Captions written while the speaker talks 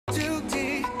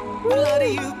Oh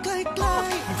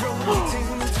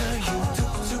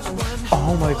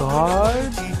my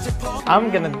god. I'm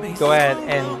gonna go ahead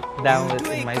and download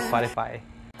it in my Spotify.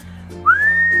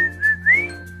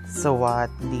 สวัส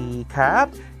ดีครับ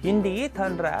ยินดีต้อ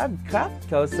นรับครับ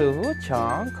เข้าสู่ช่อ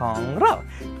งของเรา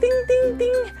ติ๊งติ๊ง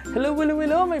ติ๊ง Hello hello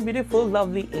hello my beautiful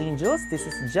lovely angels, this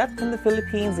is Jet from the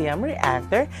Philippines. I am a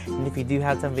reactor, and if you do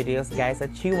have some videos guys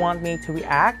that you want me to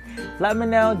react, let me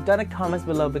know down in the comments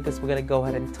below because we're gonna go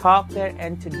ahead and talk there.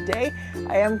 And today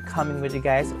I am coming with you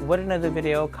guys with another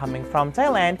video coming from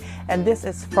Thailand, and this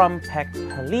is from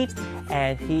Jethology,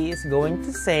 and he is going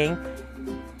to sing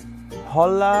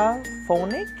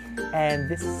Hollaphonic, and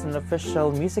this is an official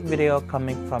music video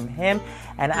coming from him,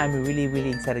 and I'm really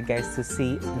excited guys to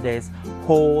see this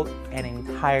whole and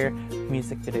entire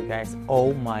music video guys. Oh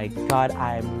my god,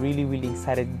 I'm really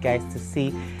excited guys to see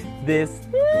this.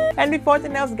 And before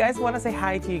anything else guys, I want to say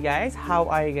hi to you guys. How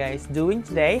are you guys doing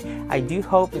today? I do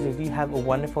hope that you do have a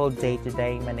wonderful day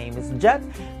today. My name is Jet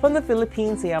from the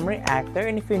Philippines. I am a reactor,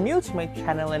 and if you're new to my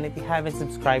channel and if you haven't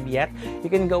subscribed yet, you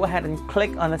can go ahead and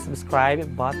click on the subscribe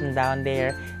button down there.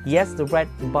 Yes, the red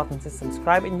button says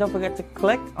subscribe, and don't forget to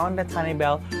click on the tiny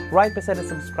bell right beside the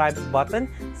subscribe button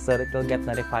so that you'll get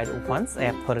notified once I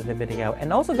upload a video. And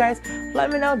also guys, let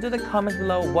me know, do the comments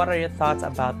below, what are your thoughts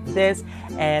about this,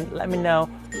 and let me know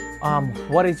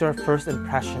what is your first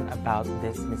impression about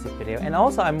this music video. And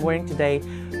also I'm wearing today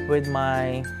with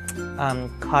my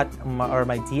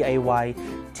my DIY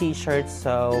t-shirt,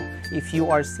 so if you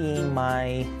are seeing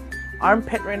my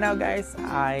armpit right now guys,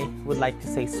 I would like to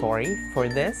say sorry for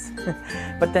this.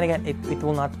 But then again, it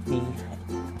will not be,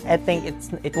 I think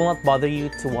it will not bother you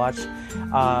to watch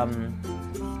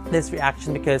this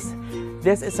reaction because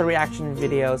this is a reaction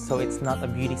video, so it's not a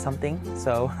beauty something.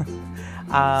 So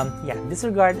yeah,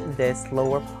 disregard this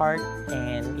lower part,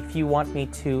 and if you want me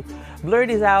to blur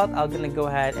this out, I'm gonna go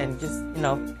ahead and just, you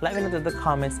know, let me know in the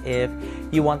comments if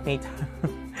you want me to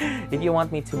if you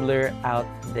want me to blur out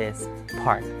this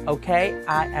part. Okay,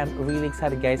 I am really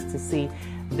excited guys to see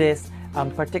this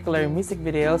particular music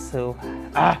video, so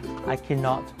I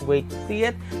cannot wait to see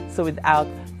it. So without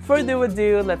further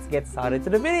ado, let's get started to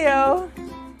the video.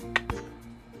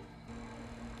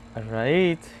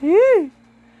 Alright,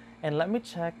 and let me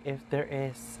check if there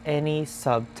is any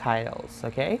subtitles.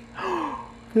 Okay,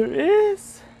 there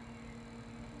is.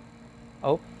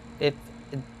 Oh, it's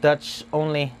Dutch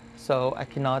only, so I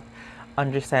cannot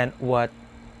understand what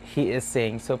he is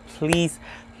saying, so please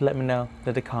let me know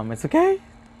in the comments. Okay,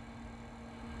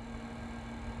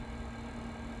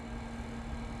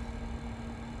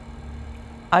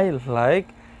 I like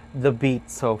the beat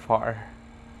so far.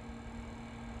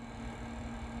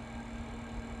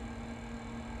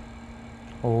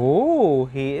 Oh,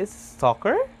 he is a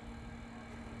stalker?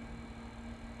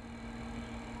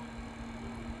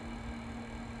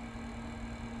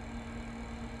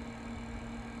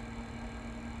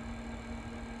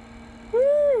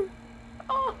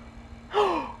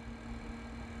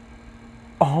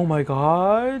 Oh my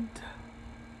god.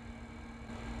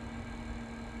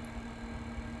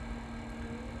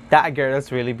 That girl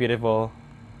is really beautiful.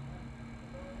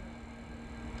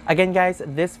 Again guys,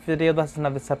 this video doesn't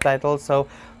have the subtitles, so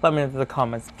let me know in the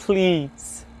comments,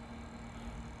 please.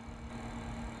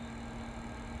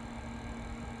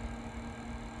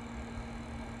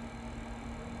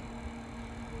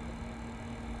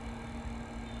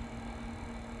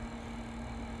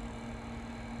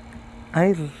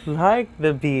 I like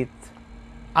the beat.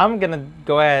 I'm gonna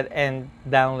go ahead and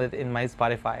download it in my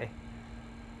Spotify.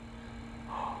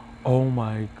 Oh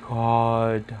my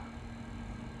god,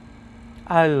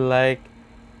 I like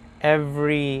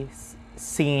every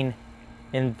scene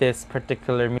in this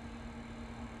particular music.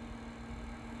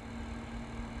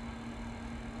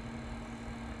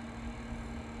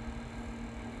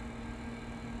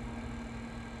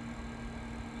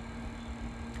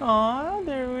 Aw,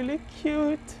 they're really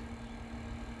cute.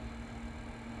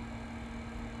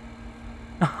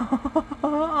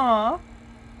 Aww.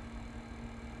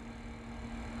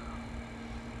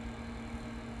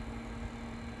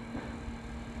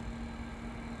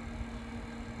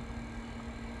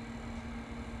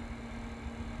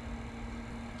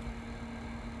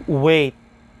 Wait,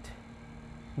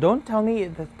 don't tell me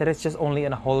that it's just only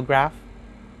in a holograph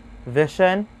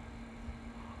vision.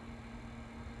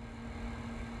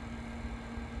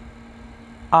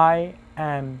 I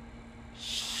am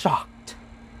shocked.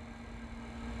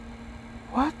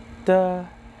 What the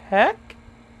heck?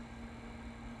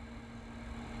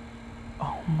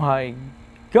 Oh my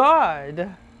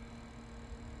god.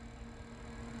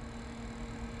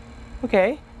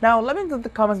 Okay, now let me know in the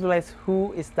comments below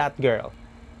who is that girl.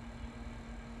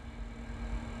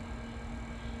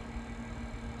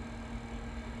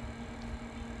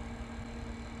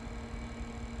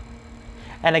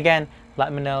 And again,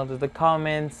 let me know in the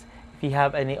comments if you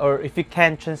have any, or if you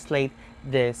can translate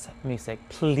this music,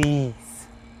 please.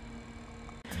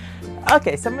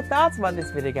 Okay, so my thoughts about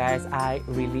this video, guys. I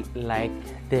really like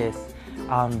this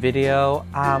video.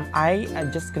 I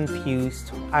am just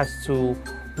confused as to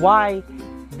why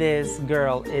this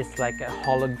girl is like a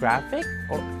holographic,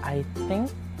 or I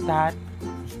think that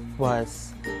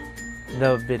was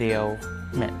the video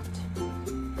meant.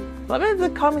 Let me know in the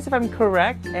comments if I'm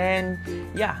correct, and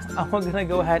yeah, I'm gonna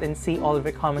go ahead and see all of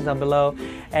your comments down below.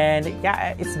 And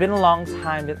yeah, it's been a long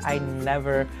time that I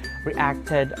never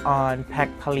reacted on Pek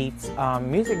Palit's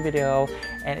music video,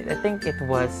 and I think it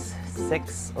was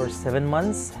 6 or 7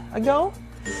 months ago.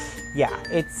 Yeah,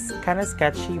 it's kind of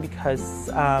sketchy because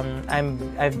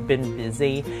I've been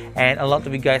busy, and a lot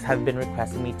of you guys have been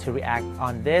requesting me to react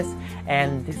on this,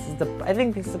 and I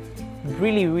think this is a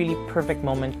really perfect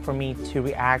moment for me to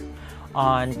react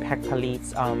on Pek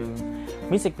Palit's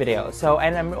music video. So,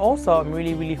 and I'm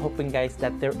really hoping, guys,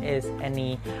 that there is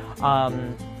any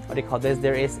what do you call this?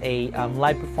 There is a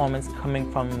live performance coming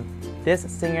from this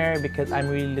singer, because I'm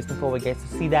really looking forward, guys, to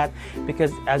see that,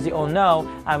 because as you all know,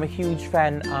 I'm a huge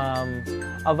fan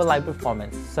of a live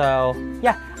performance. So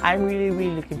yeah, I'm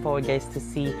really looking forward, guys, to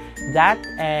see that.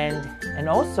 And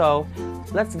also,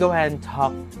 let's go ahead and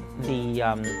talk the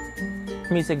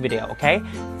music video. Okay,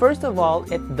 first of all,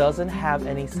 it doesn't have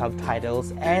any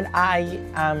subtitles, and I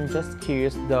am just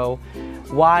curious though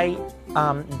why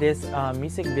this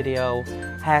music video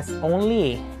has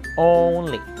only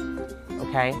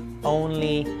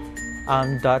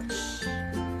Dutch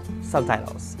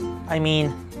subtitles. I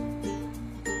mean,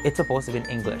 it's supposed to be in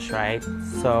English, right?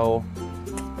 So,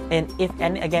 and if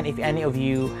any of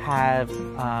you have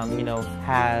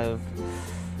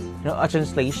a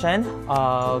translation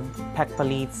of Pek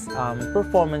Palit's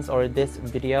performance or this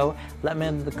video, let me know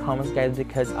in the comments, guys,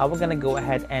 because I was gonna go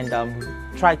ahead and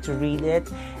try to read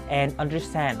it and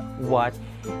understand what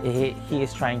he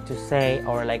is trying to say,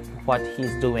 or like what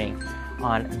he's doing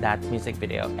on that music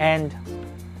video. And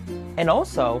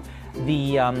also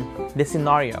the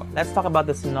scenario. Let's talk about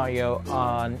the scenario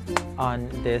on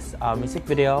this music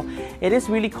video. It is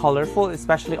really colorful,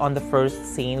 especially on the first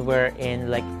scene, where in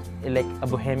like a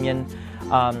bohemian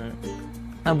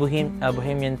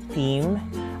theme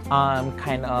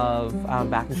kind of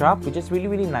backdrop, which is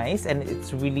really nice, and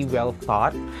it's really well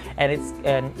thought, and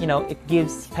it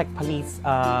gives Pek Palit's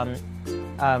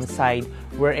side,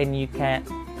 wherein you can,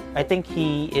 I think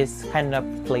he is kind of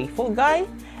playful guy,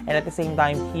 and at the same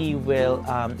time he will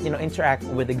interact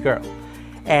with the girl.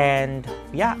 And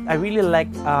yeah, I really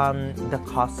like the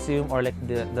costume, or like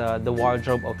the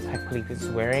wardrobe of Pek Palit is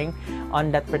wearing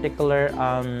on that particular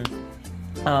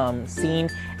scene.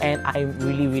 And I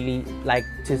really like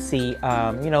to see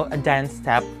a dance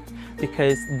step,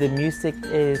 because the music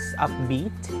is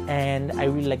upbeat, and I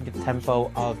really like the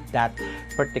tempo of that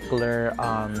particular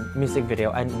music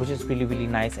video, and which is really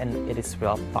nice, and it is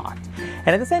well thought. And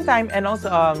at the same time, and also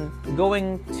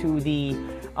going to the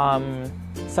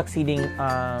succeeding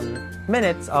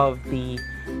minutes of the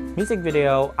music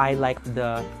video, I like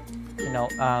the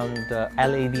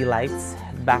LED lights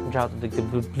backdrop, the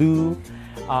blue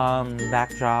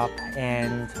backdrop,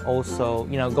 and also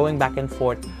going back and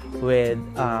forth with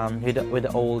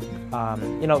the old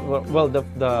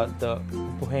the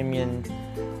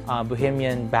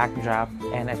bohemian backdrop,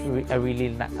 and I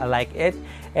really like it.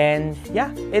 And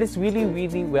yeah, it is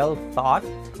really well thought,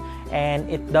 and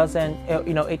it doesn't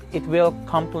it will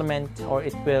complement, or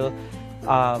it will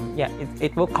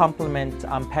it will complement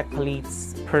Pek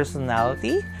Palit's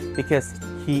personality, because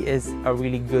he is a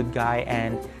really good guy,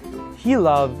 and he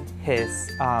loves his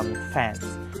fans,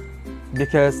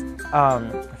 because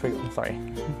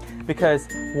because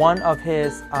one of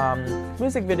his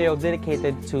music video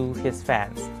dedicated to his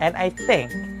fans, and I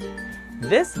think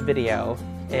this video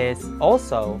is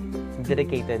also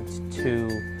dedicated to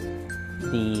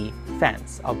the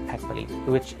fans of Pek Palit,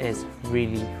 which is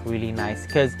really nice,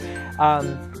 because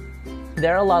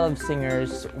there are a lot of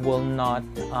singers will not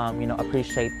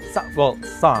appreciate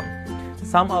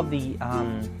some of the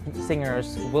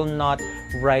singers will not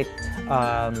write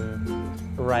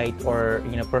or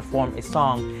perform a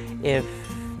song if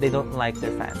they don't like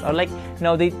their fans, or like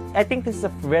I think this is the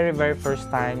very first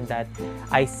time that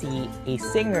I see a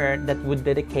singer that would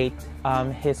dedicate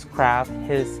his craft,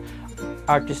 his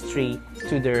artistry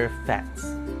to their fans.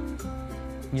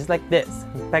 Just like this,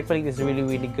 Pek Palit is a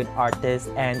really good artist,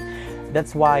 and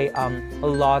that's why a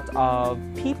lot of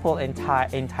people in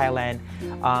Thailand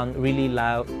really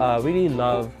love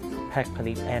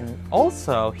pagpalit. And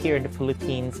also here in the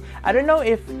Philippines, I don't know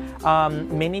if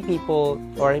many people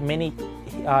or many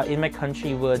in my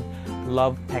country would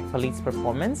love pagpalit's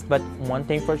performance, but one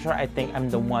thing for sure, I think I'm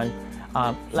the one.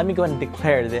 Let me go and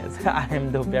declare this. I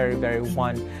am the very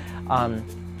one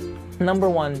number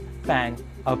one fan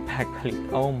of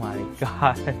pagpalit. Oh my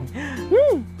god.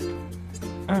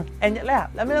 And yeah,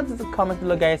 let me know in the comment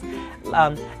below, guys.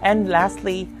 And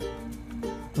lastly,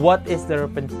 what is the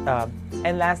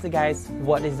and lastly guys,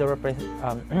 let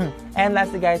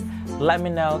me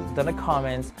know in the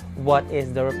comments what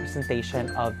is the representation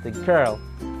of the girl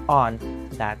on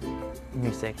that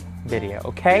music video.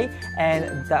 Okay, and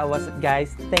that was it,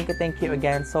 guys. Thank you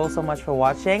again so much for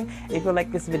watching. If you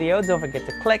like this video, don't forget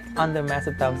to click on the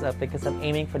massive thumbs up, because I'm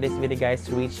aiming for this video, guys,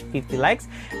 to reach 50 likes.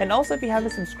 And also, if you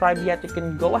haven't subscribed yet, you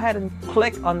can go ahead and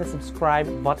click on the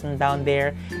subscribe button down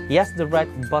there. Yes, the red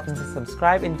button to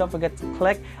subscribe, and don't forget to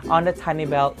click on the tiny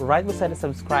bell right beside the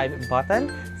subscribe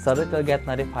button so that you'll get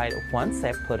notified once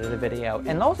I put in a video.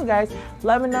 And also, guys,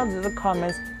 let me know in the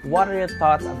comments what are your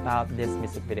thoughts about this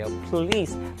music video.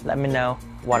 Please let me know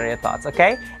what are your thoughts,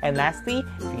 okay? And lastly,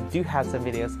 if you do have some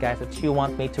videos, guys, that you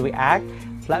want me to react,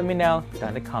 let me know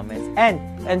down in the comments.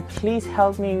 And please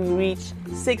help me reach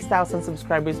 6,000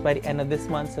 subscribers by the end of this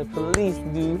month, so please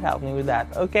do help me with that,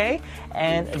 okay?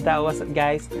 And that was it,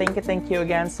 guys. Thank you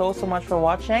again so much for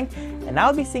watching, and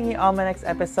I'll be seeing you on my next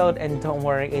episode. And don't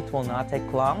worry, it will not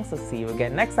take long, so see you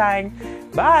again next time.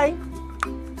 Bye.